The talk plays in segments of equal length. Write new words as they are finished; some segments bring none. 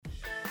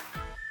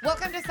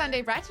Welcome to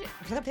Sunday Brunch.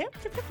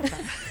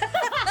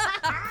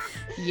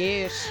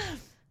 Yes.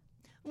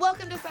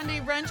 Welcome to Sunday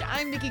Brunch.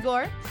 I'm Nikki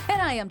Gore.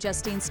 And I am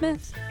Justine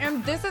Smith.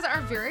 And this is our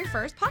very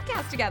first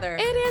podcast together.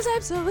 It is.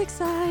 I'm so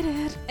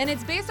excited. And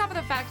it's based off of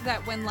the fact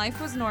that when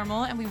life was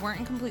normal and we weren't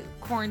in complete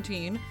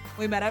quarantine,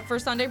 we met up for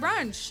Sunday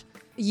Brunch.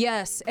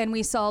 Yes, and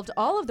we solved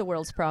all of the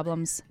world's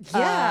problems.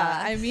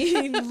 Yeah, I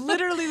mean,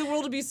 literally the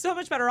world would be so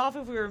much better off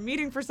if we were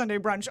meeting for Sunday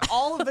Brunch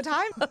all of the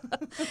time.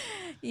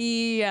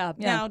 Yeah.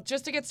 Now,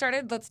 just to get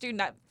started, let's do a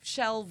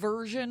nutshell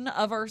version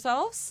of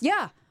ourselves.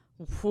 Yeah.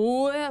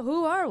 Who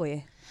are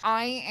we?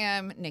 I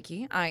am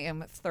Nikki. I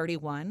am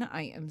 31.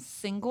 I am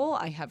single.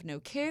 I have no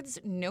kids,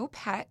 no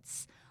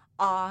pets.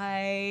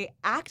 I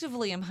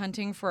actively am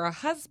hunting for a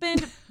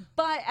husband,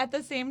 but at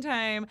the same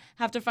time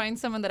have to find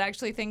someone that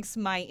actually thinks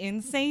my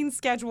insane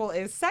schedule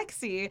is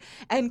sexy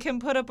and can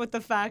put up with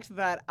the fact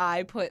that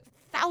I put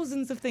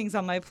thousands of things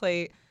on my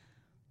plate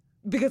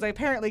because I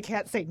apparently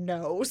can't say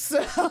no.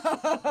 So.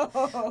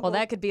 Well,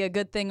 that could be a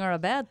good thing or a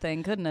bad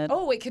thing, couldn't it?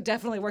 Oh, it could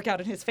definitely work out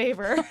in his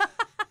favor.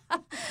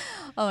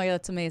 Oh my God,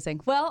 that's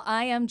amazing. Well,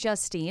 I am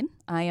Justine.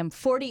 I am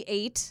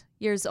 48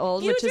 years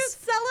old. You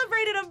just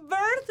celebrated a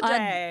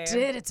birthday. I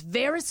did. It's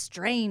very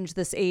strange,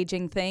 this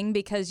aging thing,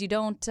 because you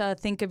don't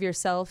think of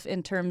yourself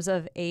in terms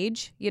of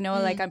age. You know,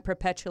 like I'm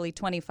perpetually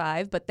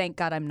 25, but thank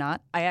God I'm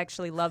not. I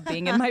actually love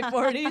being in my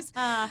 40s.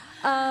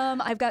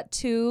 I've got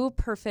two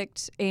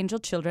perfect angel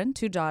children,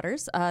 two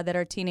daughters that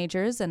are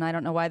teenagers, and I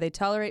don't know why they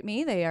tolerate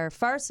me. They are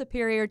far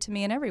superior to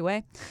me in every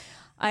way.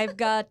 I've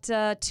got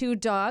two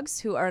dogs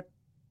who are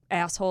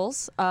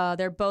assholes.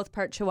 They're both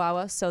part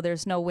Chihuahua, so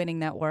there's no winning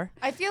that war.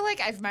 I feel like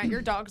I've met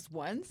your dogs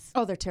once.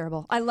 Oh, they're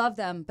terrible. I love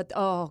them, but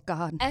oh,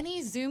 God.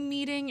 Any Zoom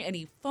meeting,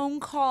 any phone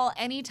call,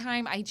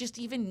 anytime I just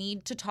even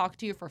need to talk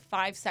to you for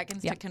 5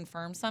 seconds to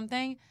confirm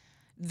something,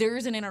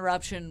 there's an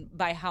interruption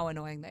by how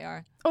annoying they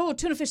are. Oh,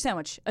 tuna fish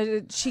sandwich.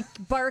 She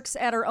barks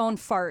at her own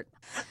fart.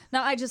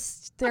 No,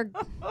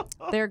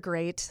 they're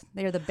great.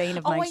 They're the bane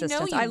of my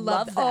existence. I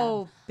love them.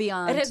 Oh,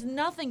 beyond. It has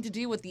nothing to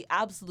do with the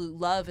absolute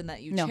love and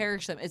that you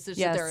cherish them. It's just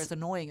that they're as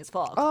annoying as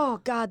fuck.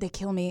 Oh, God, they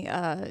kill me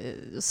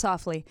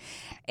softly.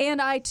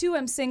 And I, too,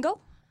 am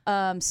single.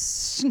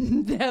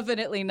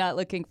 Definitely not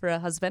looking for a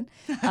husband.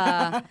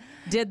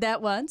 Did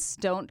that once.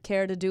 Don't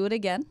care to do it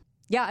again.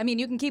 Yeah, I mean,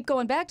 you can keep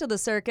going back to the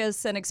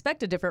circus and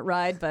expect a different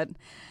ride, but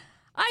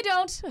I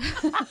don't.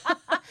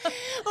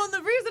 Well,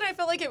 the reason I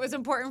felt like it was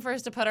important for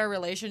us to put our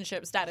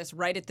relationship status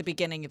right at the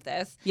beginning of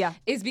this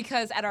is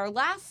because at our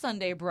last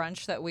Sunday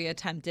brunch that we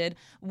attempted,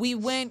 we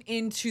went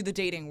into the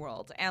dating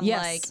world. And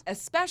like,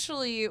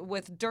 especially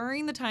with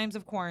during the times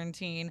of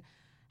quarantine,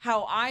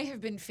 how I have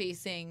been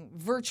facing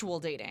virtual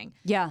dating.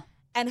 Yeah.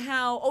 And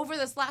how over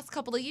this last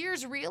couple of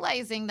years,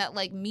 realizing that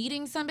like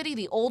meeting somebody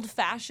the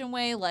old-fashioned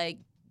way, like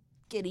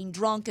getting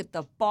drunk at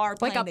the bar,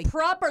 like a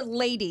proper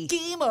lady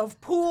game of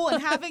pool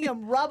and having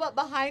him rub up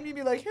behind me and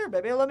be like, here,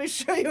 baby, let me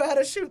show you how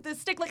to shoot this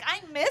stick. Like,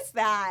 I miss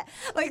that.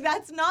 Like,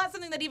 that's not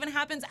something that even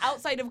happens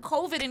outside of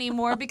COVID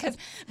anymore because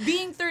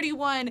being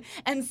 31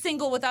 and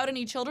single without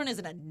any children is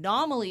an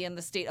anomaly in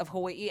the state of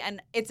Hawaii. And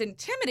it's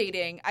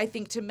intimidating, I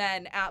think, to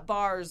men at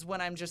bars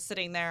when I'm just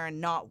sitting there and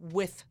not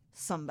with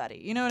somebody.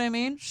 You know what I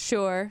mean?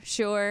 Sure.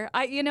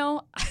 I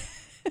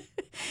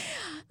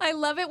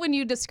love it when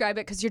you describe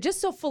it because you're just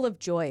so full of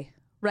joy.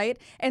 Right?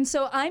 And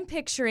so I'm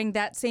picturing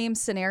that same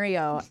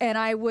scenario, and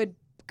I would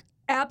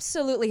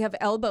absolutely have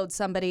elbowed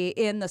somebody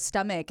in the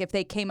stomach if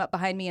they came up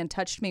behind me and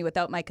touched me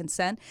without my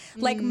consent.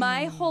 Like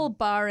my whole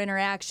bar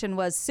interaction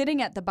was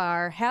sitting at the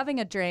bar, having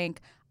a drink,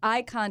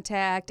 eye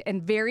contact,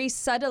 and very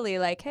subtly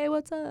like, hey,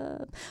 what's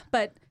up?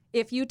 But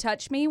if you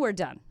touch me, we're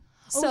done.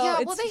 So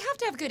well, they have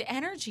to have good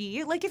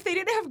energy. Like, if they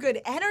didn't have good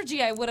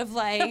energy, I would have,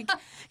 like,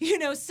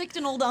 sicked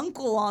an old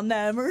uncle on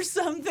them or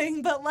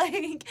something. But,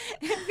 like,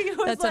 if he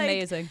was, that's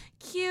amazing.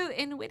 Cute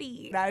and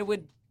witty, I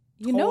would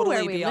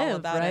where we be live, all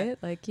about right? it.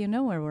 Like, you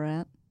know where we're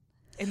at.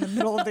 In the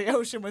middle of the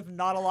ocean with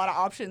not a lot of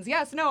options.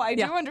 Yes, no, I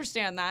do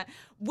understand that,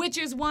 which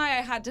is why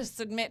I had to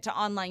submit to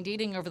online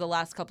dating over the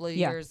last couple of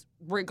years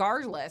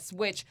regardless,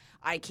 which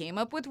I came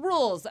up with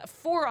rules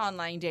for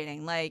online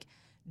dating. Like,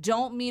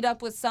 don't meet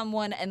up with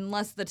someone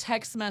unless the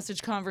text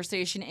message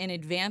conversation in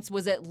advance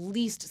was at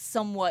least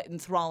somewhat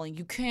enthralling.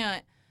 You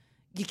can't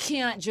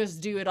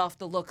just do it off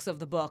the looks of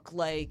the book.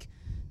 Like,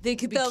 they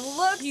could be the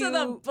looks of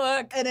the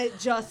book, and it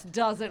just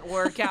doesn't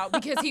work out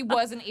because he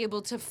wasn't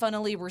able to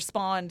funnily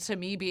respond to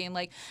me being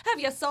like, have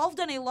you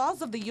solved any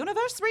laws of the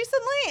universe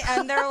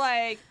recently? And they're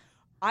like,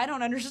 I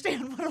don't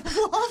understand what a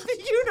law of the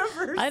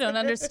universe I don't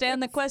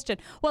understand the question.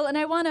 Well, and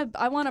I want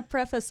to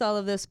preface all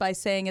of this by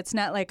saying it's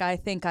not like I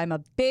think I'm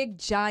a big,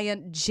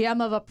 giant gem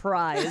of a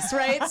prize,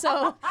 right?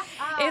 So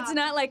it's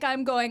not like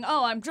I'm going,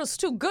 oh, I'm just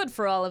too good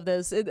for all of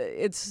this.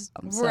 It's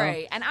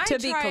right. And I to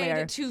be tried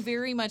clear, to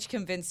very much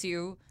convince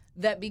you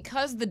that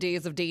because the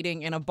days of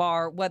dating in a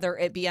bar, whether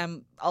it be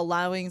I'm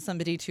allowing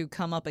somebody to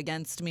come up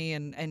against me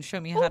and show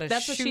me how to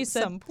shoot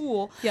some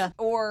pool,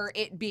 or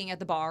it being at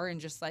the bar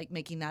and just like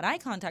making that eye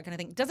contact kind of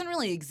thing, doesn't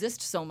really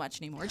exist so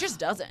much anymore. It just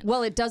doesn't.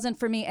 Well, it doesn't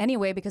for me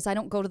anyway because I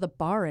don't go to the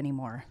bar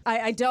anymore.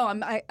 I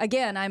don't.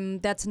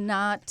 That's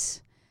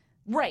not...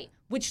 Right.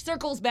 Which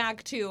circles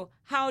back to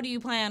how do you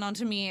plan on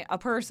to meet a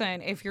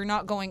person if you're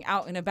not going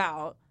out and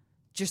about,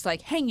 just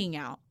like hanging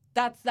out?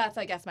 That's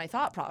I guess my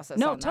thought process.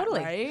 No, on totally.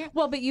 That, right?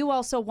 Well, but you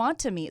also want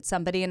to meet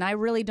somebody, and I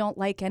really don't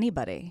like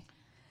anybody.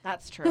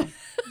 That's true.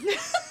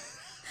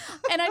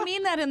 And I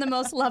mean that in the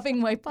most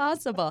loving way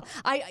possible.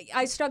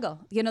 I struggle.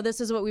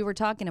 This is what we were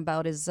talking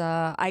about. Is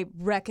I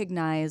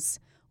recognize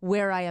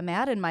where I am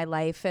at in my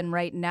life, and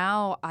right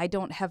now I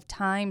don't have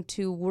time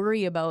to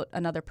worry about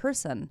another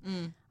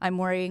person.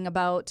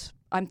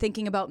 I'm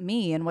thinking about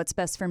me and what's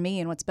best for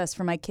me and what's best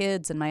for my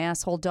kids and my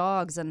asshole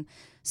dogs. And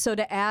so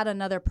to add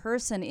another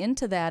person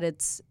into that,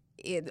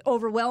 it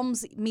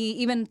overwhelms me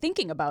even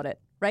thinking about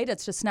it, right?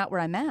 It's just not where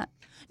I'm at.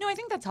 No, I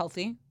think that's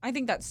healthy. I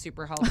think that's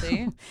super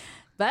healthy.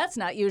 That's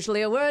not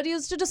usually a word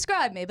used to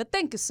describe me, but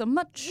thank you so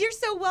much. You're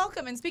so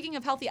welcome. And speaking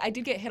of healthy, I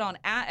did get hit on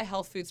at a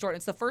health food store. And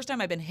it's the first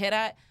time I've been hit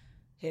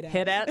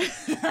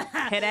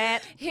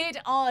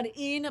on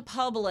in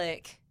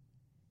public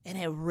in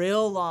a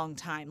real long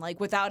time, like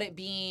without it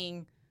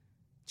being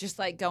just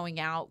like going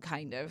out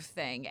kind of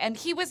thing. And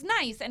he was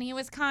nice and he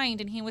was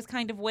kind and he was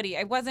kind of witty.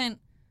 I wasn't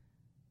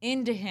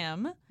into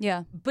him.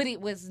 Yeah. But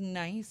it was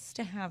nice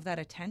to have that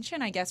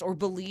attention, I guess, or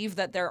believe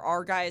that there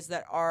are guys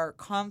that are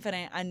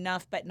confident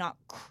enough but not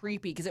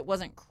creepy, because it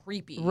wasn't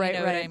creepy. Right, you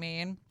know what I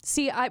mean?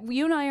 See,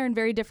 you and I are in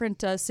very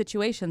different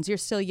situations. You're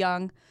still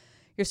young.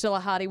 You're still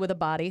a hottie with a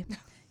body,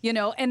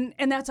 and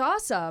that's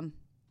awesome.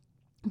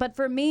 But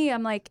for me,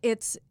 I'm like,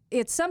 it's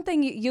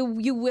something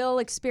you will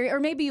experience, or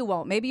maybe you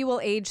won't. Maybe you will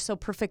age so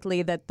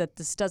perfectly that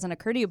this doesn't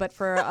occur to you. But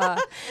for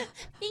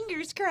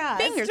fingers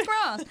crossed. Fingers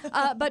crossed.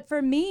 But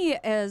for me,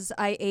 as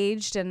I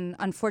aged and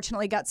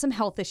unfortunately got some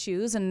health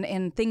issues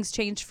and things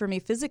changed for me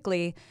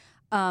physically,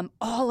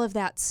 all of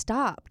that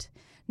stopped.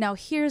 Now,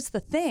 here's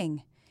the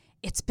thing.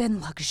 It's been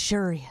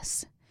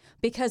luxurious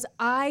because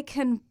I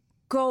can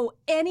go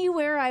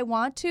anywhere I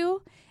want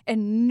to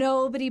and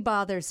nobody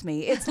bothers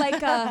me. It's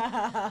like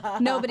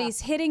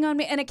nobody's hitting on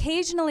me. And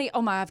occasionally,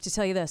 I have to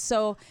tell you this.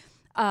 So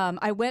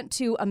I went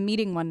to a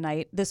meeting one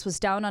night. This was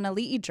down on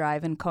Ali'i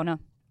Drive in Kona.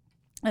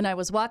 And I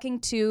was walking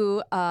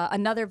to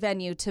another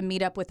venue to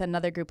meet up with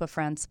another group of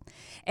friends.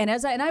 And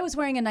I was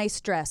wearing a nice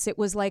dress. It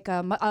was like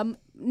a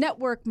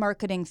network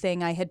marketing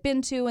thing I had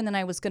been to, and then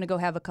I was going to go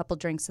have a couple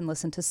drinks and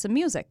listen to some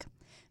music,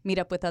 meet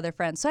up with other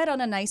friends. So I had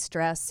on a nice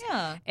dress.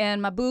 Yeah.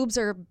 And my boobs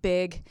are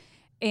big.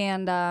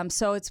 And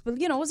so it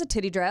was a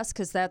titty dress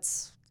because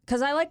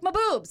I like my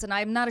boobs, and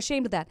I'm not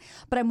ashamed of that.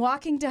 But I'm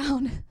walking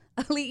down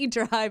Ali'i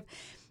Drive,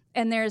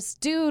 and there's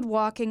dude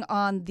walking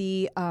on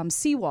the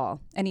seawall,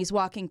 and he's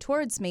walking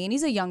towards me, and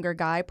he's a younger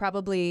guy,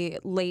 probably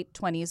late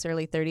 20s,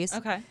 early 30s.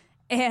 Okay.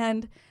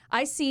 And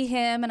I see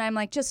him, and I'm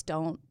like, just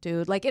don't,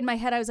 dude. Like, in my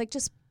head, I was like,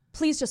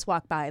 please just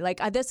walk by. Like,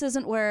 this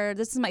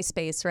is my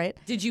space, right?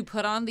 Did you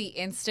put on the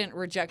instant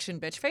rejection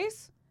bitch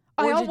face?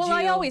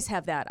 I always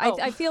have that. Oh.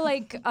 I feel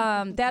like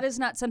that is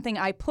not something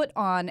I put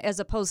on as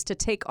opposed to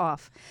take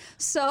off.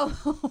 So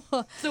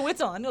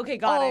it's on. Okay,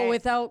 got it. Oh,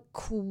 without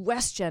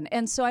question.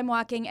 And so I'm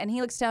walking, and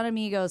he looks down at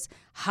me. He goes,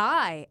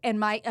 "Hi," and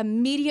my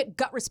immediate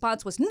gut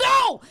response was,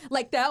 "No!"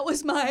 Like that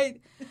was my.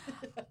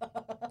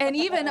 And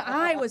even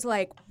I was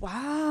like,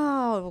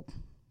 "Wow,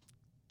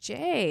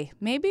 Jay,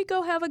 maybe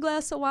go have a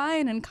glass of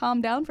wine and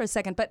calm down for a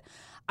second." But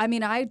I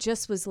mean, I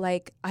just was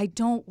like, I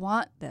don't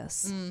want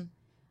this.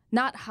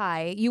 Not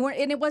hi. You weren't,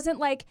 and it wasn't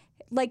like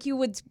you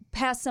would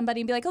pass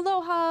somebody and be like,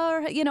 aloha,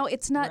 or,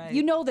 it's not,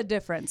 right. The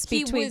difference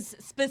between. He was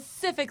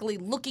specifically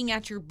looking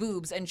at your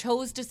boobs and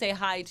chose to say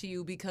hi to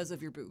you because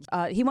of your boobs.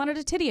 He wanted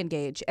a titty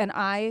engage, and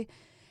I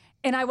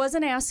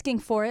wasn't asking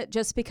for it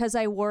just because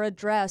I wore a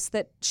dress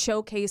that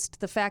showcased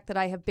the fact that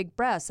I have big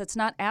breasts. That's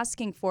not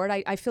asking for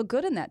it. I feel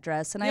good in that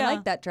dress, and I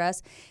like that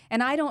dress.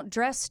 And I don't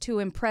dress to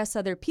impress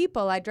other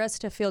people. I dress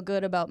to feel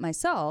good about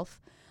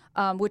myself.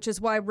 Which is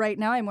why right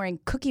now I'm wearing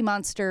Cookie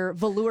Monster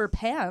velour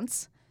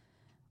pants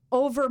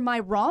over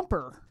my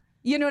romper.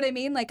 You know what I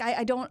mean? Like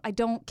I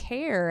don't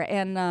care.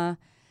 And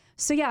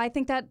so yeah, I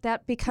think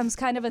that becomes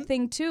kind of a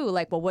thing too.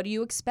 Like, well, what do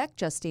you expect,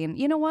 Justine?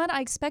 You know what? I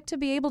expect to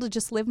be able to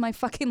just live my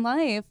fucking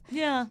life.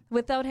 Yeah.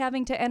 Without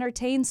having to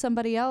entertain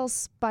somebody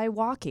else by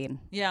walking.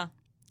 Yeah.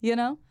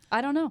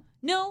 I don't know.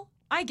 No,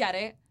 I get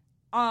it.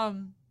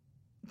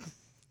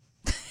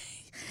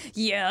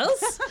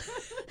 Yes.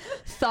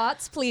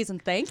 Thoughts, please,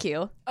 and thank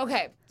you.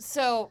 Okay,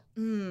 so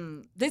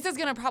this is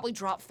going to probably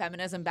drop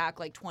feminism back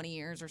like 20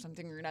 years or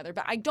something or another,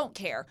 but I don't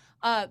care.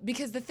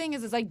 Because the thing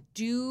is I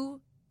do,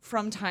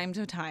 from time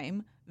to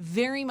time,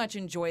 very much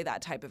enjoy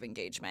that type of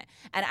engagement.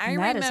 And I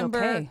remember...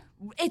 That is okay.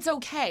 It's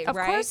okay, of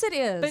right? Of course it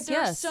is, But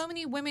there are so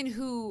many women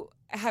who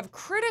have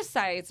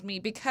criticized me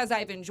because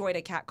I've enjoyed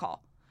a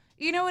catcall.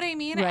 You know what I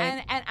mean?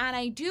 Right. And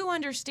I do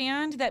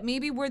understand that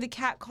maybe where the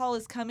cat call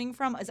is coming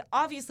from is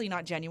obviously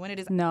not genuine. It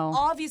is No.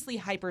 obviously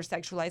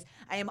hypersexualized.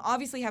 I am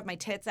obviously have my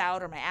tits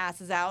out or my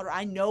ass is out, or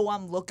I know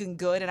I'm looking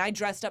good and I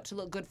dressed up to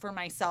look good for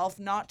myself,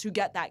 not to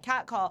get that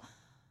cat call.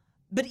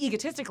 But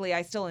egotistically,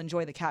 I still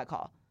enjoy the cat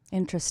call.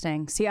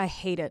 Interesting. See, I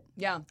hate it.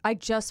 Yeah. I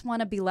just want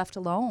to be left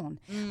alone.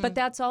 But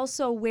that's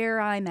also where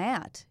I'm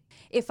at.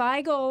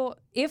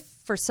 If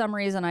for some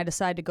reason I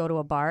decide to go to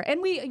a bar,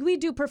 and we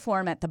do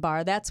perform at the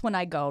bar, that's when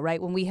I go,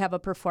 right? When we have a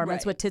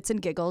performance with Tits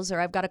and Giggles, or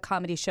I've got a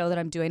comedy show that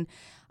I'm doing.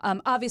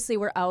 Obviously,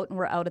 we're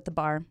out at the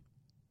bar.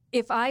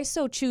 If I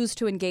so choose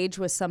to engage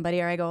with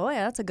somebody, or I go, oh,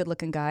 yeah, that's a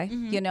good-looking guy,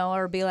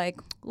 or be like,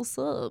 what's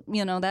up,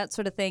 that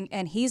sort of thing,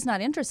 and he's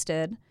not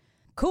interested,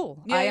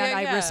 cool.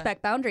 I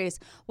respect boundaries.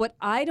 What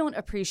I don't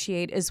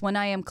appreciate is when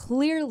I am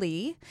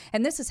clearly,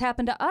 and this has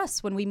happened to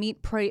us when we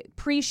meet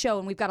pre-show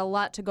and we've got a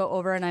lot to go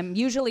over, and I'm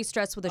usually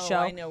stressed with the show.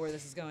 I know where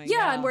this is going.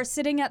 Yeah, and we're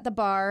sitting at the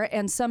bar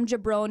and some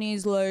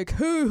jabroni's like,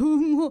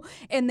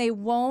 and they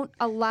won't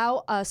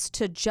allow us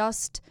to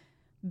just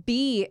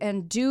be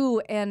and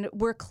do, and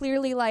we're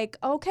clearly like,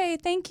 okay,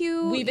 thank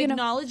you. We've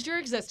acknowledged your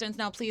existence.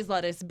 Now please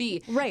let us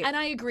be. Right. And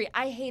I agree.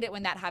 I hate it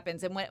when that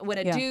happens. And when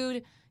a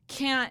dude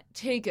can't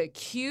take a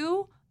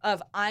cue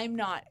of I'm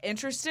not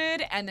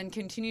interested and then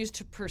continues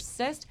to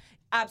persist.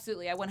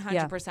 Absolutely. I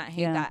 100%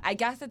 hate that. I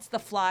guess it's the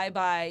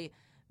flyby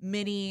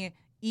mini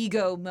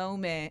ego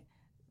moment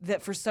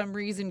that for some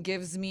reason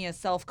gives me a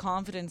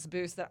self-confidence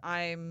boost that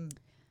I'm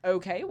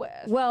okay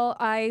with. Well,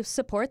 I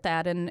support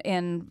that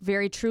and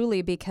very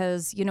truly,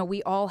 because,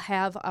 we all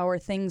have our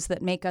things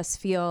that make us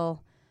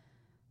feel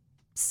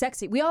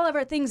sexy. We all have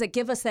our things that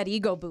give us that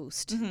ego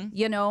boost,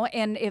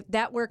 and if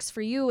that works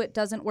for you, it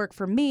doesn't work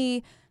for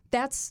me.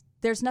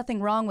 There's nothing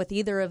wrong with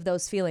either of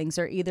those feelings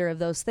or either of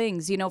those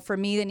things. For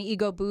me, an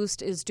ego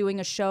boost is doing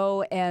a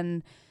show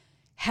and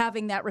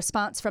having that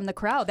response from the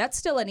crowd. That's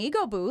still an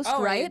ego boost,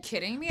 right? Are you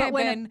kidding me? I've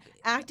been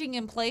acting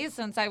in plays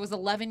since I was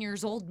 11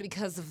 years old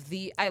because of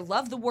I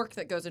love the work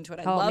that goes into it.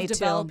 I love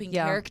developing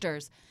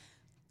characters.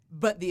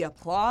 But the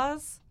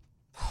applause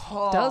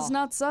does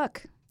not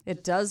suck.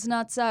 It does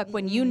not suck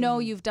when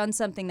you've done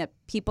something that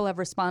people have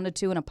responded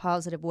to in a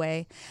positive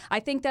way. I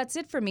think that's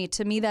it for me.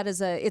 To me, that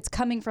is it's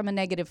coming from a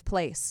negative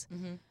place,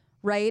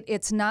 right?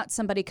 It's not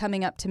somebody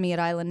coming up to me at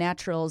Island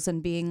Naturals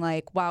and being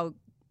like, wow,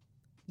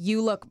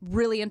 you look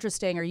really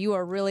interesting, or you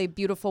are a really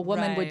beautiful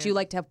woman. Right. Would you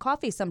like to have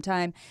coffee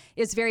sometime?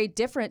 It's very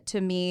different to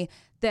me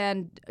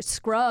than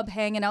Scrub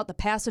hanging out the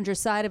passenger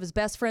side of his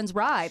best friend's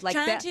ride. Like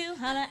trying that. to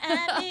holla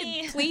at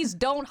me. Please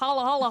don't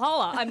holla, holla,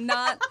 holla. I'm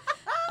not,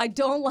 I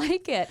don't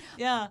like it.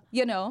 Yeah.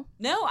 No,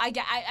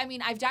 I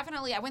mean, I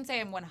wouldn't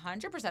say I'm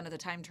 100% of the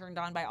time turned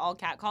on by all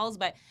cat calls,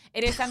 but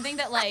it is something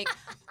that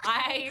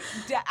I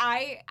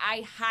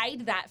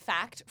hide that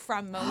fact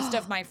from most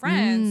of my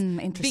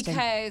friends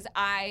because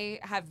I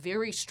have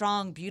very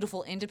strong,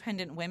 beautiful,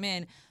 independent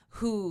women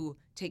who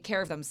take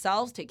care of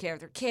themselves, take care of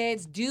their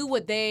kids, do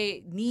what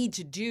they need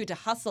to do to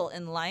hustle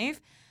in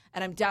life.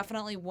 And I'm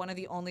definitely one of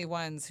the only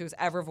ones who's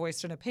ever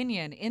voiced an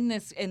opinion in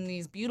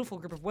these beautiful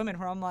group of women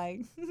where I'm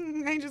like,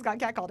 I just got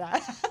catcalled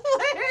at.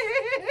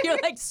 You're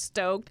like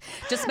stoked.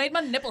 Just made my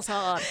nipples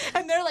hard.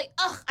 And they're like,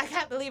 ugh, I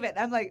can't believe it.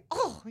 I'm like,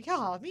 oh,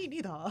 yeah, me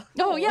neither.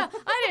 Oh, yeah.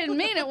 I didn't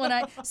mean it when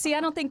I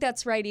don't think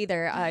that's right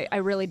either. I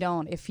really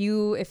don't.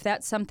 If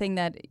that's something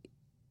that,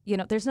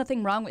 there's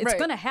nothing wrong with, it's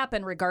going to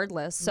happen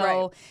regardless.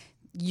 So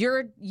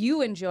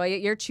you enjoy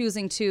it. You're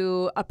choosing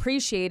to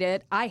appreciate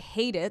it. I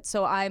hate it.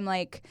 So I'm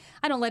like,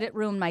 I don't let it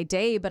ruin my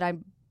day, but I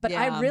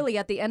really,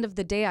 at the end of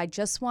the day, I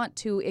just want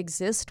to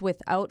exist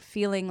without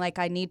feeling like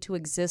I need to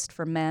exist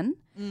for men.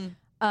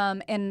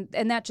 And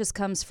that just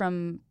comes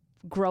from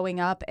growing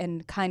up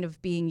and kind of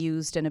being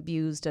used and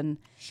abused, and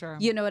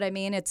you know what I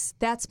mean?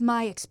 That's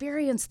my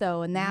experience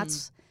though. And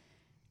that's,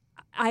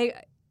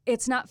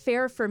 it's not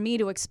fair for me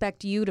to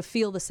expect you to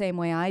feel the same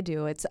way I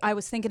do. I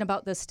was thinking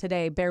about this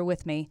today, bear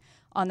with me,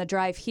 on the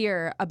drive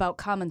here about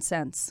common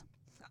sense.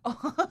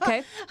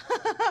 Okay?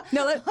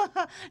 No,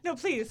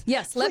 please.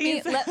 Yes,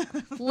 please.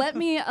 let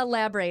me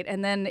elaborate,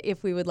 and then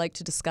if we would like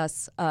to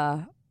discuss.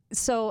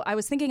 So I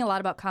was thinking a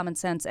lot about common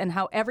sense and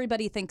how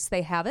everybody thinks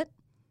they have it.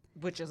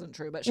 Which isn't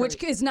true, but sure.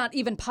 Which is not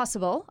even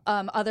possible.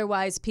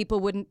 Otherwise, people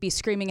wouldn't be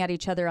screaming at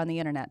each other on the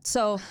internet.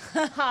 So,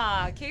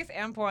 case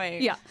and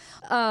point. Yeah.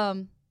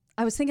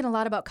 I was thinking a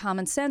lot about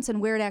common sense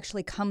and where it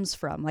actually comes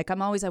from. Like,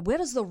 I'm always like,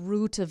 where is the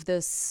root of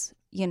this,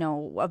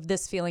 of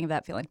this feeling, of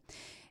that feeling?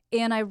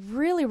 And I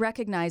really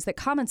recognize that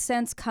common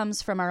sense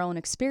comes from our own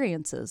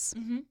experiences,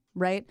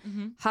 right?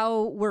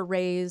 How we're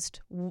raised,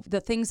 the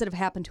things that have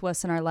happened to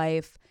us in our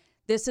life.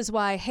 This is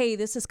why, hey,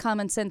 this is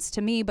common sense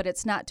to me, but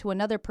it's not to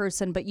another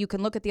person. But you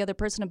can look at the other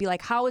person and be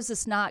like, how is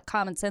this not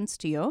common sense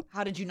to you?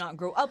 How did you not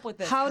grow up with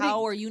this?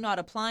 How are you not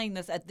applying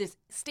this at this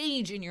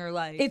stage in your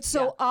life? It's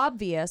so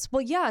obvious.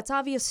 Well, yeah, it's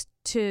obvious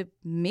to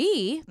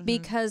me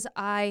because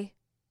I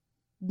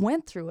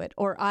went through it,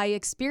 or I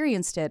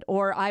experienced it,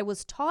 or I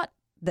was taught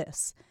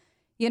this.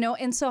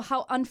 And so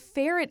how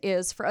unfair it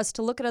is for us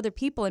to look at other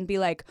people and be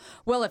like,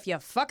 well, if you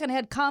fucking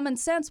had common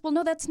sense. Well,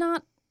 no, that's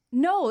not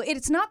No,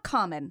 it's not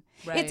common.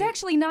 Right. It's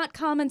actually not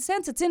common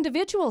sense. It's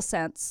individual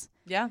sense.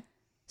 Yeah.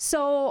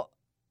 So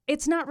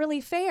it's not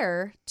really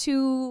fair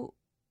to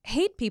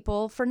hate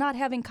people for not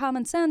having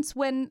common sense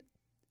when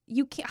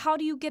you can't. How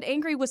do you get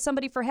angry with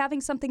somebody for having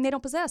something they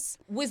don't possess?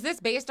 Was this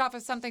based off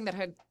of something that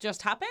had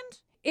just happened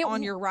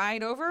on your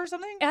ride over or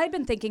something? I'd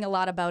been thinking a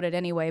lot about it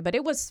anyway, but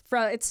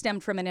it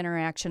stemmed from an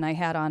interaction I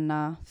had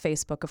on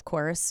Facebook, of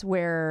course,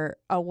 where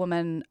a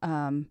woman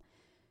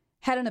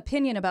had an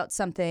opinion about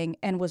something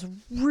and was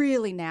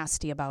really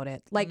nasty about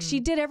it. Like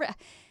she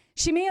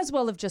she may as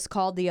well have just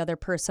called the other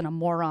person a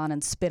moron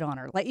and spit on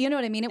her. Like, you know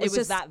what I mean? It was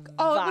just that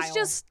oh, vile.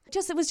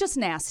 it was just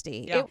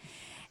nasty. Yeah.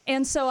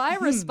 And so I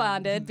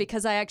responded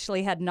because I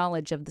actually had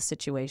knowledge of the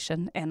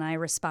situation, and I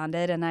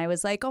responded and I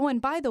was like, oh,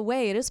 and by the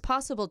way, it is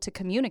possible to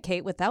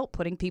communicate without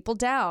putting people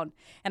down.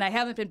 And I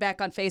haven't been back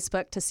on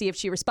Facebook to see if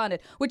she responded,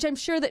 which I'm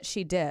sure that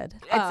she did.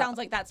 It sounds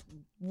like that's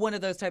one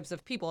of those types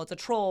of people. It's a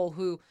troll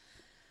who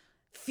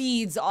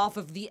feeds off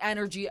of the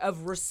energy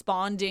of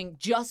responding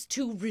just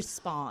to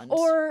respond.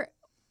 Or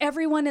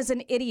everyone is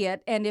an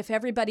idiot, and if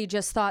everybody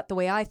just thought the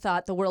way I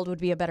thought, the world would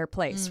be a better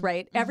place,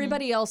 right? Mm-hmm.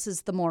 Everybody else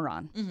is the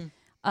moron. Mm-hmm.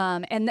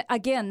 And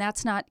again,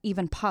 that's not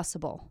even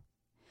possible.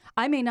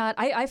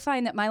 I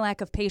find that my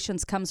lack of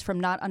patience comes from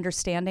not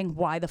understanding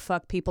why the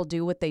fuck people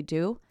do what they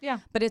do. Yeah.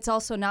 But it's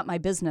also not my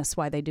business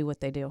why they do what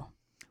they do.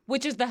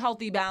 Which is the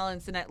healthy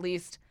balance, and at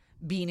least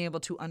being able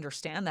to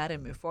understand that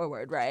and move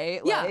forward, right?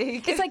 Yeah.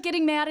 It's like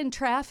getting mad in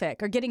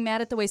traffic or getting mad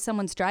at the way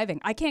someone's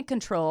driving. I can't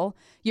control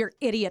your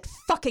idiot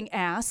fucking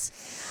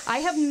ass. I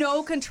have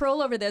no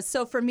control over this.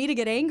 So for me to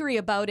get angry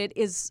about it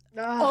is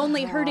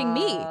only hurting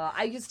me.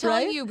 I was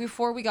telling you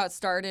before we got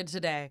started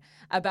today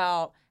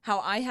about how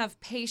I have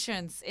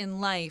patience in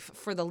life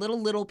for the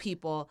little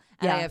people,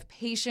 and I have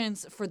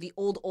patience for the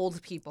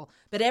old people.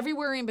 But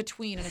everywhere in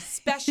between, and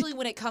especially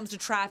when it comes to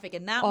traffic,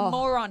 and that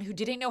moron who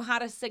didn't know how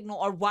to signal,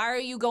 or why are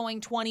you going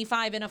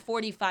 25 in a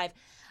 45?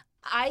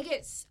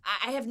 I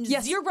have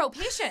zero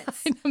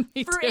patience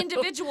for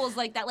individuals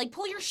like that. Like,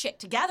 pull your shit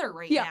together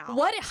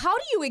now. How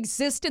do you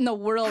exist in the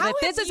world if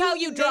this is how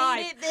you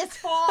drive? Made it this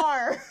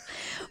far?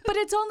 But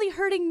it's only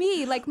hurting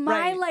me. Like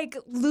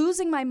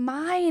losing my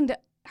mind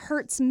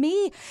hurts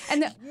me,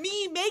 and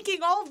me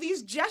making all of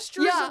these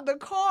gestures in the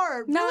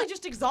car, really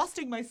just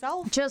exhausting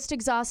myself.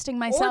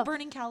 Or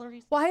burning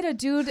calories. Well, I had a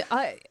dude.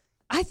 I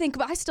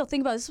still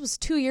think about this. Was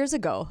 2 years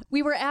ago.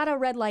 We were at a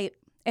red light,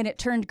 and it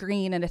turned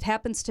green, and it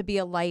happens to be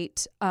a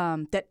light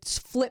that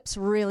flips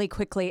really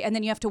quickly, and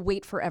then you have to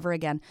wait forever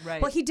again.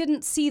 Right. Well, he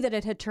didn't see that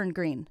it had turned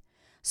green,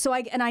 so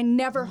I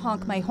never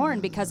honk my horn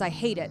because I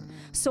hate it.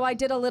 So I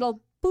did a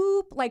little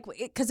boop,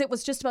 because it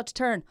was just about to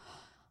turn.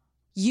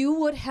 You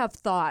would have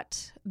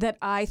thought that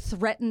I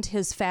threatened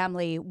his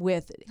family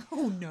with...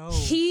 Oh, no.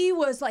 He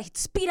was like,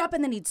 speed up,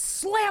 and then he'd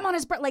slam on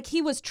his brake. Like,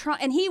 he was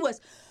trying, and he was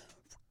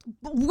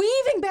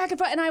weaving back and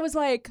forth. And I was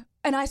like,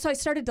 so I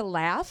started to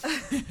laugh,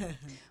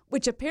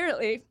 which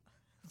apparently,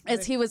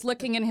 as he was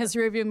looking in his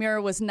rearview mirror,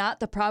 was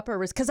not the proper...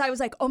 Because I was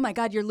like, oh, my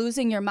God, you're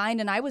losing your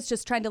mind. And I was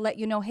just trying to let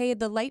you know, hey,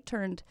 the light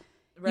turned.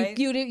 Right.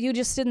 You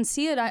just didn't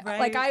see it.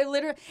 I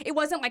literally... It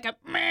wasn't like a...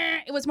 Meh,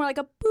 it was more like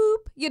a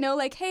boop,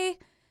 like, hey,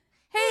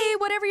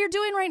 whatever you're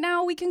doing right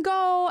now, we can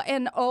go.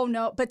 And oh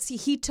no, but see,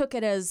 he took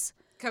it as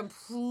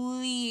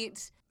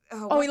complete.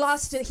 He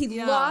lost it.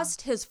 He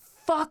lost his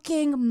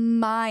fucking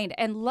mind.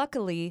 And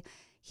luckily,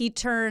 he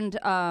turned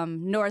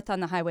north on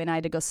the highway, and I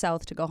had to go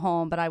south to go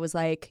home. But I was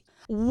like,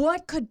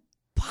 what could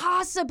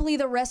possibly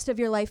the rest of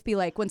your life be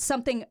like when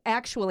something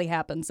actually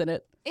happens in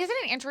it? Isn't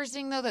it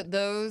interesting, though, that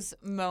those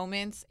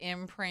moments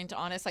imprint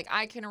on us? Like,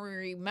 I can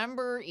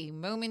remember a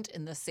moment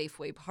in the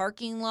Safeway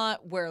parking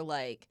lot where,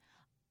 like,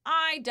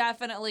 I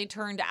definitely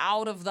turned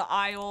out of the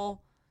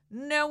aisle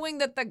knowing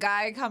that the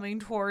guy coming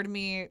toward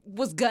me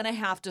was gonna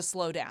have to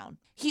slow down.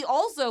 He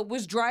also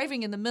was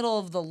driving in the middle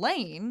of the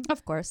lane.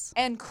 Of course.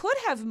 And could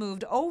have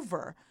moved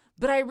over.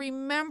 But I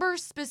remember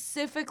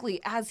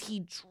specifically as he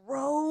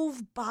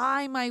drove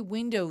by my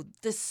window,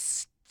 the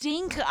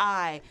stink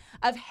eye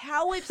of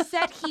how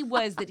upset he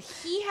was that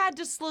he had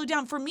to slow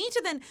down for me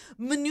to then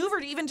maneuver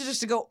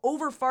to go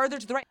over farther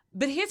to the right.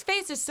 But his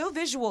face is so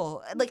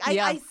visual. Like,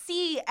 I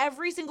see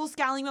every single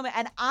scowling moment,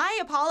 and I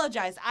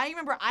apologize. I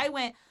remember I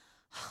went,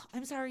 oh,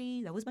 I'm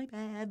sorry, that was my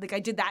bad. Like, I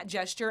did that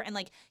gesture, and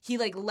like he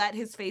let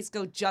his face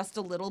go just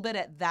a little bit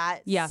at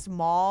that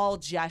small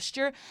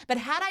gesture. But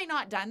had I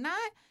not done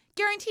that,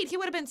 guaranteed he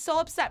would have been so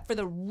upset for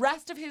the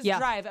rest of his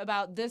drive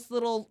about this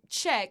little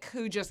chick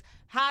who just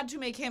had to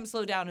make him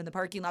slow down in the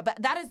parking lot. But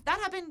that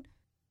happened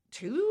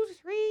 2-3 years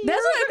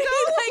That's what ago.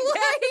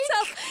 I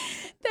mean.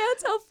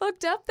 That's how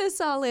fucked up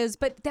this all is.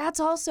 But that's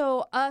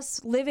also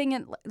us living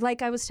in,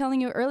 like I was telling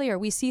you earlier,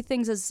 we see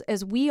things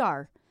as we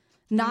are,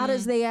 not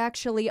as they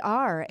actually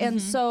are.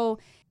 And so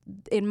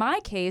in my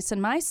case,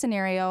 in my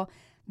scenario,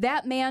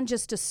 that man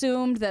just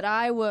assumed that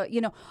I would,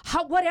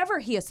 whatever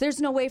he is. There's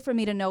no way for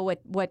me to know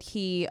what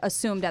he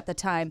assumed at the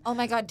time. Oh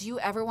my God, do you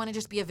ever want to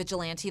just be a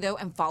vigilante though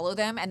and follow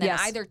them and then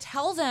either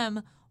tell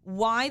them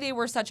why they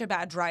were such a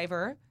bad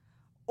driver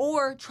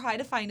or try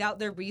to find out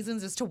their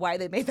reasons as to why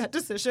they made that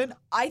decision.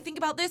 I think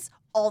about this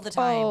all the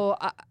time.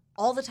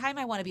 All the time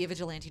I want to be a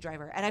vigilante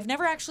driver, and I've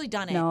never actually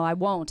done it. No, I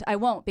won't. I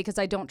won't because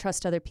I don't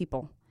trust other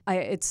people.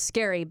 It's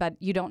scary, but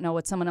you don't know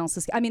what someone else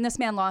is. I mean, this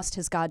man lost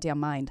his goddamn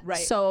mind. Right.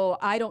 So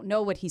I don't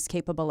know what he's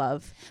capable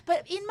of.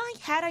 But in my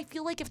head, I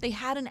feel like if they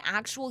had an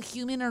actual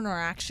human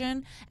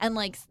interaction and,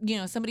 like, you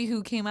know, somebody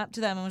who came up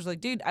to them and was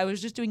like, dude, I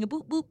was just doing a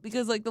boop boop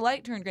because, like, the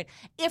light turned green.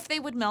 If they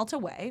would melt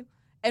away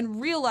and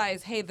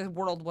realize, hey, the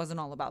world wasn't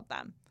all about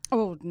them.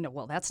 Oh, no,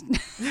 well, that's...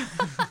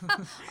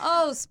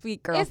 Oh,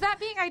 sweet girl. Is that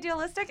being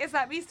idealistic? Is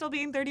that me still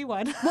being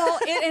 31? Well,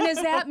 and is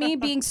that me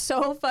being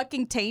so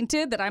fucking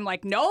tainted that I'm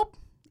like, nope?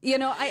 You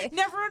know, I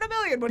never in a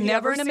million would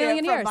never in a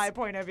million years from my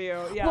point of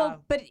view. Yeah.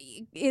 Well,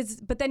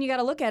 but then you got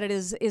to look at it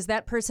is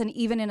that person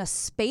even in a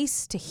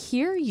space to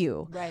hear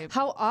you? Right.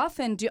 How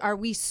often are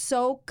we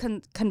so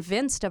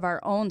convinced of our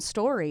own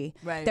story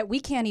that we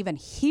can't even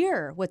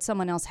hear what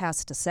someone else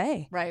has to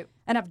say? Right.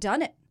 And I've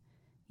done it.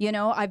 You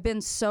know, I've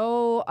been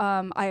so,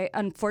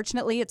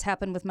 unfortunately, it's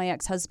happened with my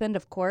ex-husband,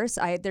 of course.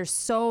 There's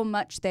so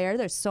much there.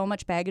 There's so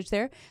much baggage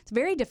there. It's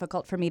very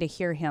difficult for me to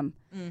hear him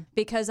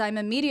because I'm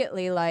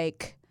immediately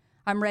like,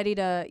 I'm ready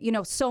to, you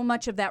know, so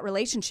much of that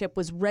relationship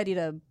was ready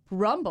to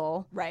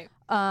rumble. Right.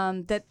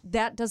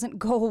 That doesn't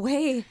go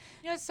away.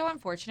 You know, it's so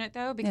unfortunate,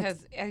 though,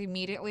 because I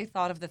immediately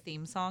thought of the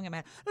theme song. I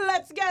meant,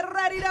 let's get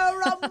ready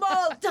to rumble.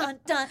 Dun,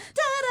 dun, da,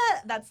 da.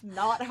 That's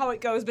not how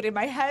it goes, but in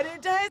my head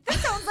it does. That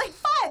sounds like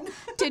fun.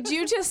 Did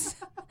you just,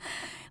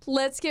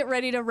 let's get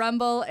ready to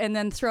rumble and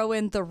then throw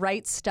in The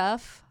Right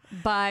Stuff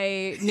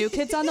by New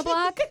Kids on the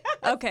Block?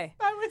 Okay.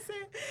 I was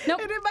saying.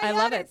 Nope. And in my I head,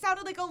 love it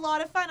sounded like a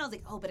lot of fun. I was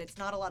like, oh, but it's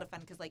not a lot of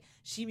fun because, like,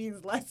 she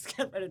means let's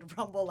get ready to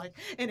rumble, like,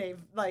 in a,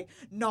 like,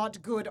 not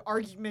good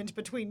argument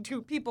between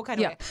two people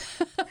kind of way.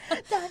 Dun,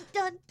 dun,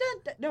 dun,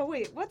 dun. No,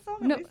 wait. What song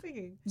am I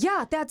singing?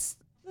 Yeah, that's...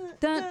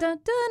 Dun, dun, dun,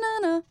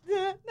 dun,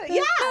 dun.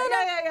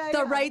 Yeah.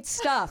 The Right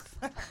Stuff.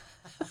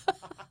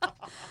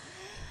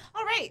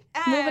 All right.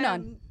 Moving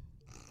on.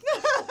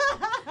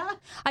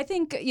 I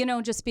think, you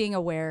know, just being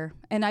aware.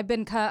 And I've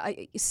been,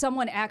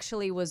 someone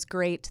actually was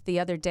great the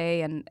other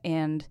day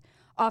and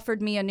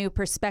offered me a new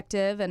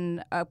perspective.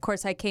 And of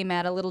course, I came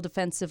at it a little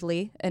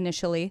defensively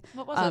initially.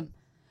 What was it?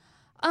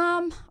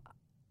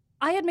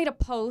 I had made a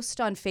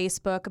post on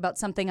Facebook about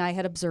something I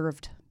had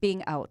observed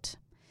being out.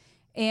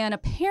 And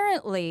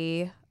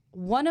apparently,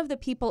 one of the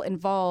people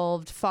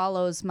involved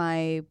follows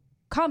my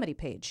comedy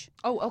page.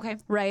 Oh, okay.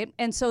 Right?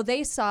 And so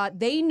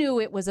they knew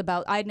it was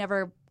about, I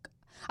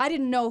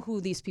didn't know who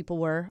these people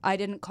were. I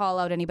didn't call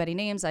out anybody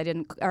names. I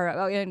didn't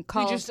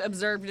call. You just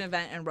observed an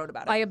event and wrote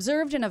about it. I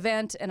observed an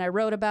event and I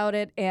wrote about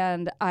it,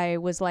 and I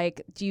was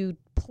like, do you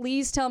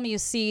please tell me you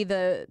see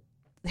the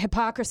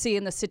hypocrisy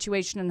in the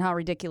situation and how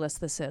ridiculous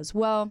this is?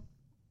 Well,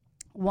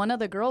 one of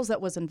the girls that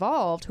was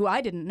involved, who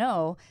I didn't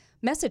know,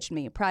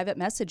 private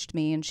messaged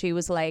me, and she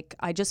was like,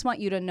 I just want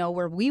you to know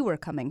where we were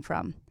coming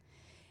from.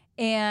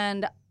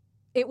 And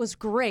it was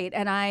great.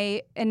 And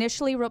I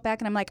initially wrote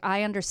back and I'm like,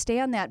 I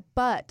understand that,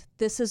 but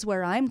this is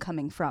where I'm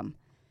coming from.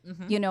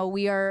 Mm-hmm. You know,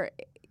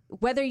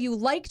 whether you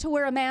like to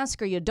wear a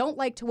mask or you don't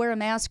like to wear a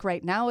mask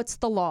right now, it's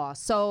the law.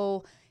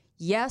 So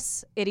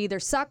yes, it either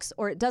sucks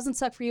or it doesn't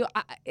suck for you.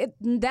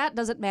 That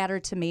doesn't matter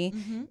to me.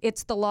 Mm-hmm.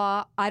 It's the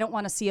law. I don't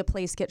want to see a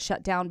place get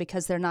shut down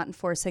because they're not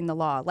enforcing the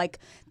law. Like,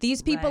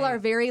 these people are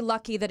very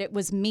lucky that it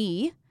was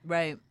me.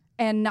 Right.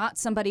 And not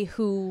somebody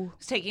who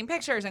is taking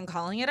pictures and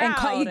calling it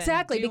out.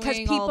 Exactly, because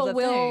people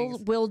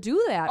will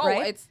do that, right?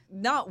 Oh, it's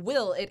not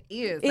will, it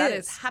is. That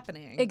is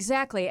happening.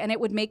 Exactly, and it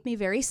would make me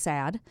very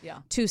sad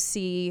to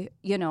see,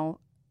 you know,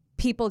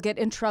 people get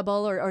in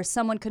trouble or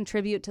someone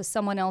contribute to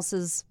someone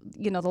else's,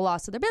 you know, the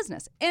loss of their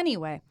business.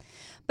 Anyway,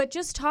 but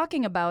just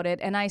talking about it,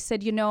 and I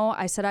said, you know,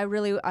 I said,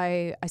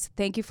 I said,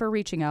 thank you for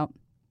reaching out.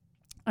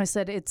 I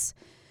said, it's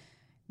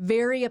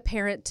very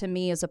apparent to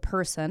me as a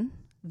person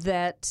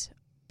that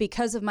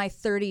because of my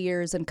 30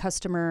 years in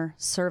customer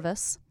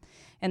service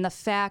and the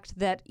fact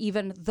that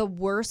even the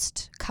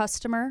worst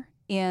customer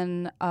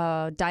in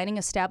a dining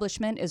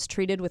establishment is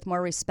treated with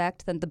more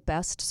respect than the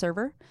best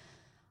server,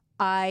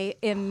 I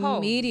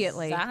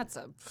immediately... That's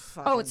a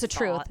fucking it's the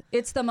truth.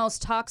 It's the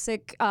most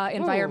toxic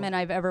environment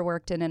I've ever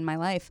worked in my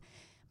life.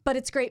 But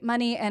it's great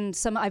money, and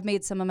I've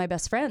made some of my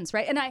best friends,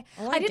 right? And I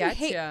didn't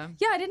hate... Yeah,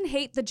 I didn't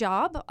hate the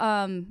job.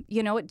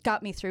 You know, it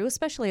got me through,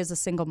 especially as a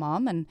single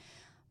mom,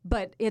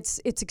 but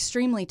it's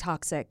extremely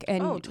toxic,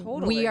 and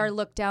totally. We are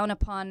looked down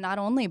upon not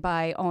only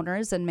by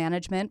owners and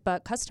management,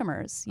 but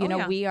customers. You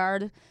know, we are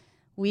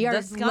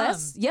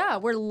less. Yeah,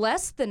 we're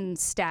less than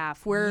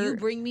staff. You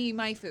bring me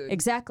my food.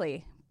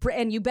 Exactly,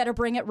 and you better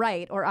bring it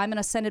right, or I'm going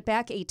to send it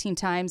back 18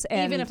 times.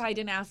 And even if I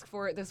didn't ask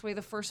for it this way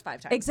the first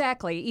 5 times.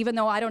 Exactly, even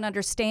though I don't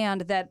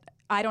understand that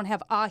I don't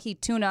have ahi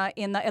tuna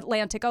in the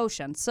Atlantic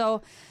Ocean.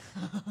 So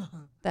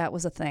that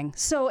was a thing.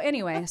 So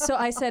anyway,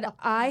 I said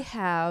I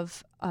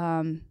have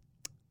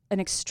an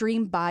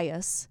extreme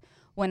bias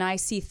when I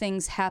see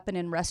things happen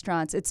in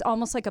restaurants. It's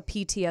almost like a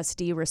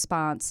PTSD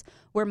response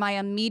where my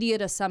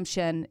immediate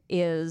assumption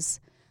is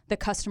the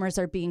customers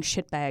are being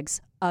shitbags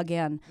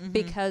again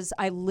because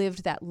I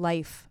lived that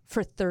life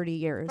for 30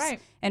 years. Right.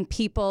 And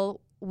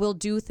people will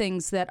do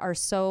things that are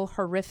so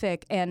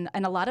horrific, and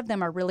a lot of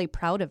them are really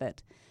proud of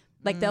it.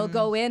 Like they'll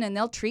go in and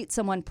they'll treat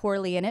someone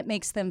poorly, and it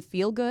makes them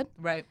feel good.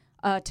 Right.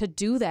 To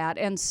do that.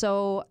 And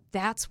so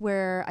that's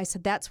where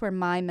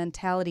my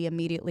mentality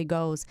immediately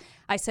goes.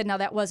 I said, now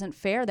that wasn't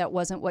fair. That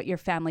wasn't what your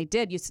family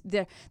did.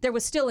 There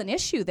was still an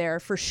issue there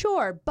for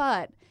sure,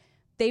 but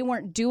they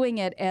weren't doing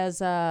it as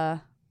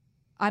I'm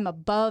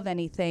above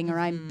anything or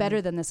I'm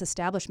better than this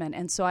establishment.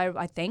 And so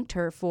I thanked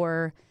her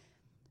for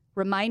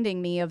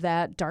reminding me of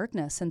that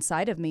darkness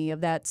inside of me,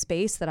 of that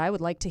space that I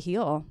would like to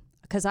heal.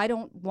 Because I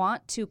don't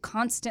want to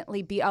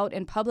constantly be out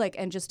in public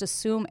and just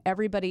assume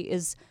everybody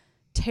is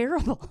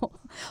terrible,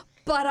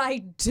 but I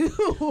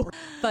do.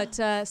 But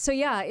so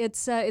yeah,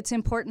 it's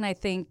important, I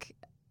think,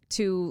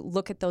 to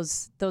look at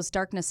those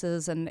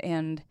darknesses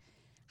and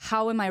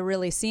how am I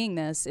really seeing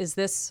this? Is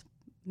this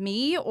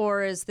me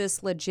or is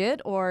this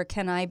legit? Or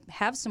can I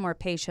have some more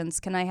patience?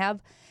 Can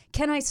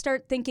I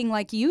start thinking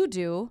like you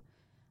do,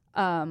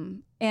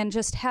 and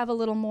just have a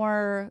little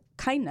more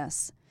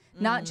kindness?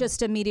 Not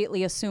just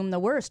immediately assume the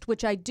worst,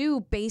 which I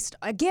do based,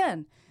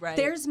 again, right.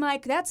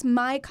 That's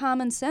my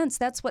common sense.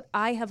 That's what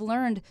I have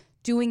learned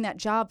doing that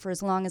job for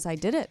as long as I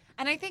did it.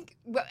 And I think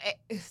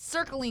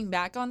circling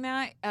back on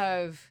that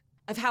of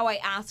how I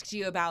asked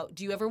you about,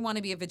 do you ever want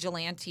to be a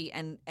vigilante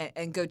and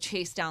go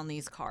chase down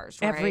these cars,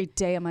 right? Every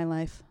day of my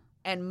life.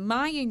 And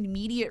my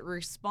immediate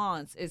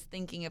response is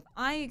thinking, if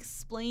I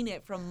explain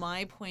it from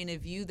my point of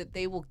view, that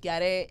they will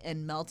get it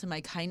and melt in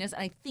my kindness.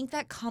 And I think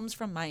that comes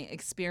from my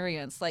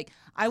experience. Like,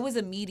 I was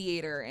a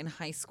mediator in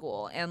high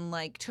school and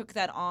like took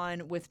that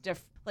on with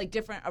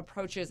different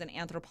approaches in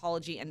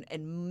anthropology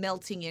and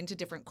melting into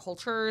different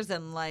cultures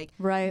and like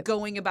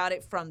going about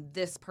it from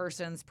this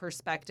person's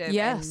perspective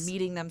and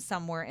meeting them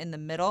somewhere in the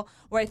middle,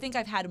 where I think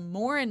I've had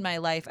more in my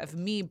life of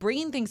me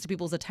bringing things to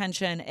people's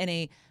attention in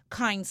a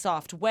kind,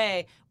 soft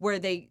way where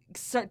they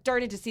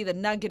started to see the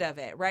nugget of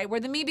it, right? Where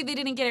maybe they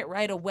didn't get it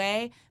right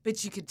away,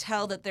 but you could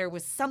tell that there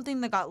was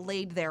something that got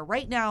laid there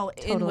right now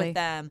in with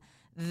them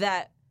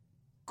that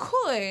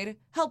could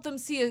help them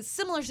see a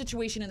similar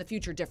situation in the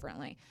future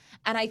differently.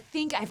 And I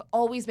think I've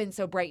always been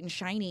so bright and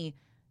shiny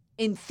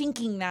in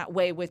thinking that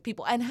way with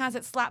people. And has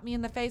it slapped me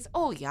in the face?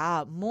 Oh,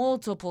 yeah.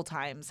 Multiple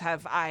times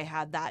have I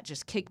had that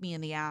just kick me in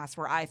the ass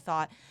where I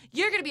thought,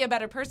 you're going to be a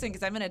better person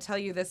because I'm going to tell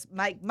you this,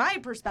 my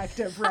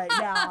perspective right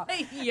now.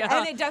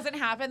 And it doesn't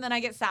happen. Then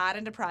I get sad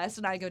and depressed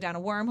and I go down a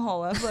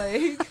wormhole of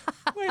like,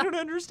 I don't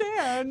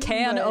understand.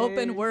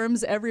 Open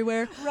worms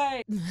everywhere.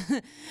 Right.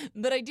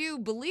 But I do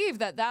believe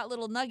that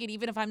little nugget,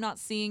 even if I'm not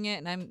seeing it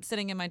and I'm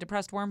sitting in my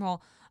depressed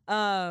wormhole,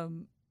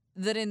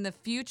 that in the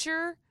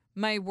future,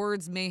 my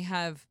words may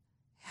have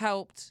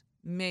helped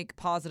make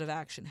positive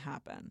action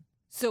happen.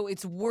 So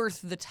it's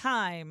worth the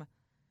time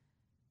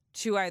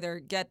to either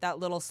get that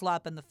little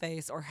slap in the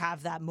face or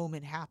have that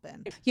moment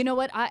happen. You know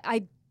what?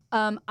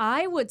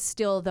 I would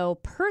still, though,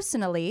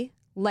 personally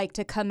like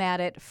to come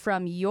at it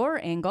from your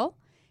angle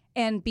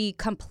and be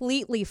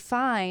completely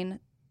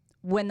fine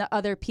when the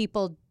other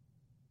people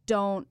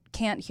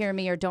can't hear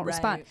me or don't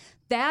respond.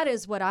 That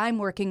is what I'm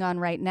working on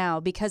right now,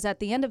 because at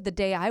the end of the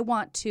day, I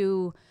want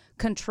to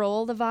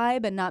control the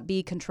vibe and not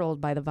be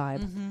controlled by the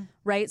vibe,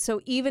 right?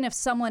 So even if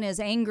someone is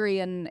angry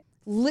at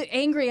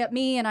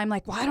me and I'm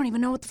like, well, I don't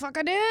even know what the fuck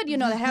I did. You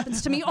know, that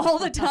happens to me all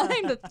the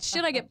time. The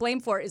shit I get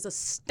blamed for is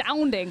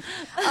astounding.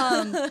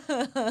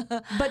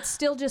 But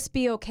still just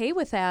be okay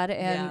with that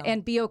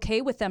and be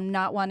okay with them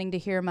not wanting to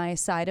hear my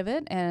side of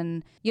it.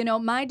 And, you know,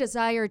 my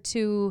desire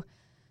to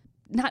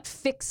not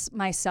fix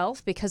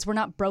myself, because we're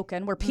not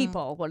broken. We're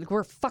people.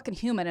 We're fucking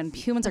human, and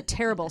humans are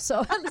terrible.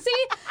 So,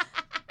 see?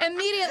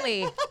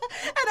 Immediately. And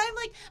I'm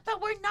like,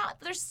 but we're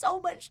not. There's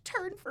so much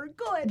turn for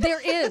good.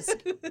 There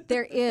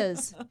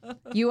is.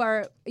 You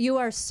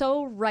are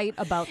so right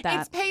about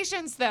that. It's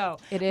patience, though.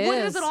 It is. What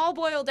does it all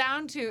boil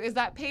down to is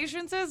that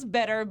patience is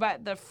bitter,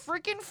 but the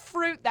freaking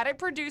fruit that it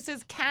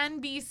produces can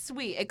be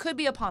sweet. It could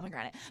be a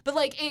pomegranate, but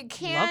like it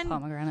can.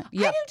 Love pomegranate.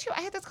 Yep. I do too.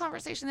 I had this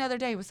conversation the other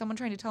day with someone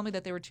trying to tell me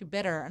that they were too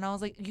bitter, and I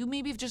was like, you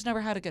maybe have just never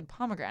had a good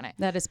pomegranate.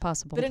 That is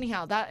possible. But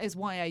anyhow, that is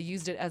why I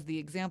used it as the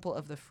example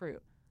of the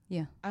fruit.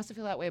 Yeah. I also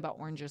feel that way about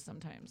oranges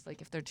sometimes.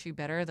 Like if they're too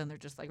bitter, then they're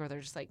just like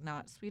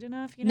not sweet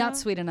enough, you know? Not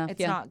sweet enough,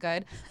 It's not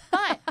good.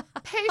 But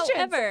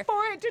patience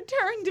for it to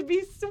turn to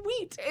be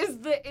sweet is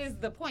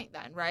the point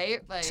then,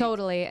 right? Like,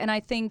 totally. And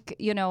I think,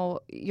 you know,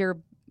 your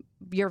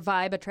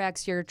vibe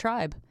attracts your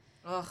tribe.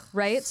 Ugh,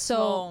 right?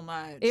 So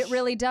much. It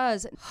really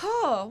does.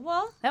 Oh,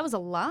 well. That was a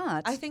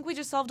lot. I think we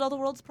just solved all the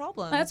world's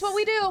problems. That's what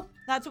we do.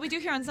 That's what we do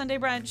here on Sunday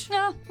Brunch.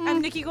 Yeah.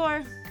 I'm Nikki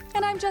Gore.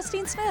 And I'm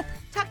Justine Smith.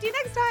 Talk to you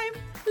next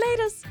time.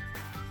 Laters.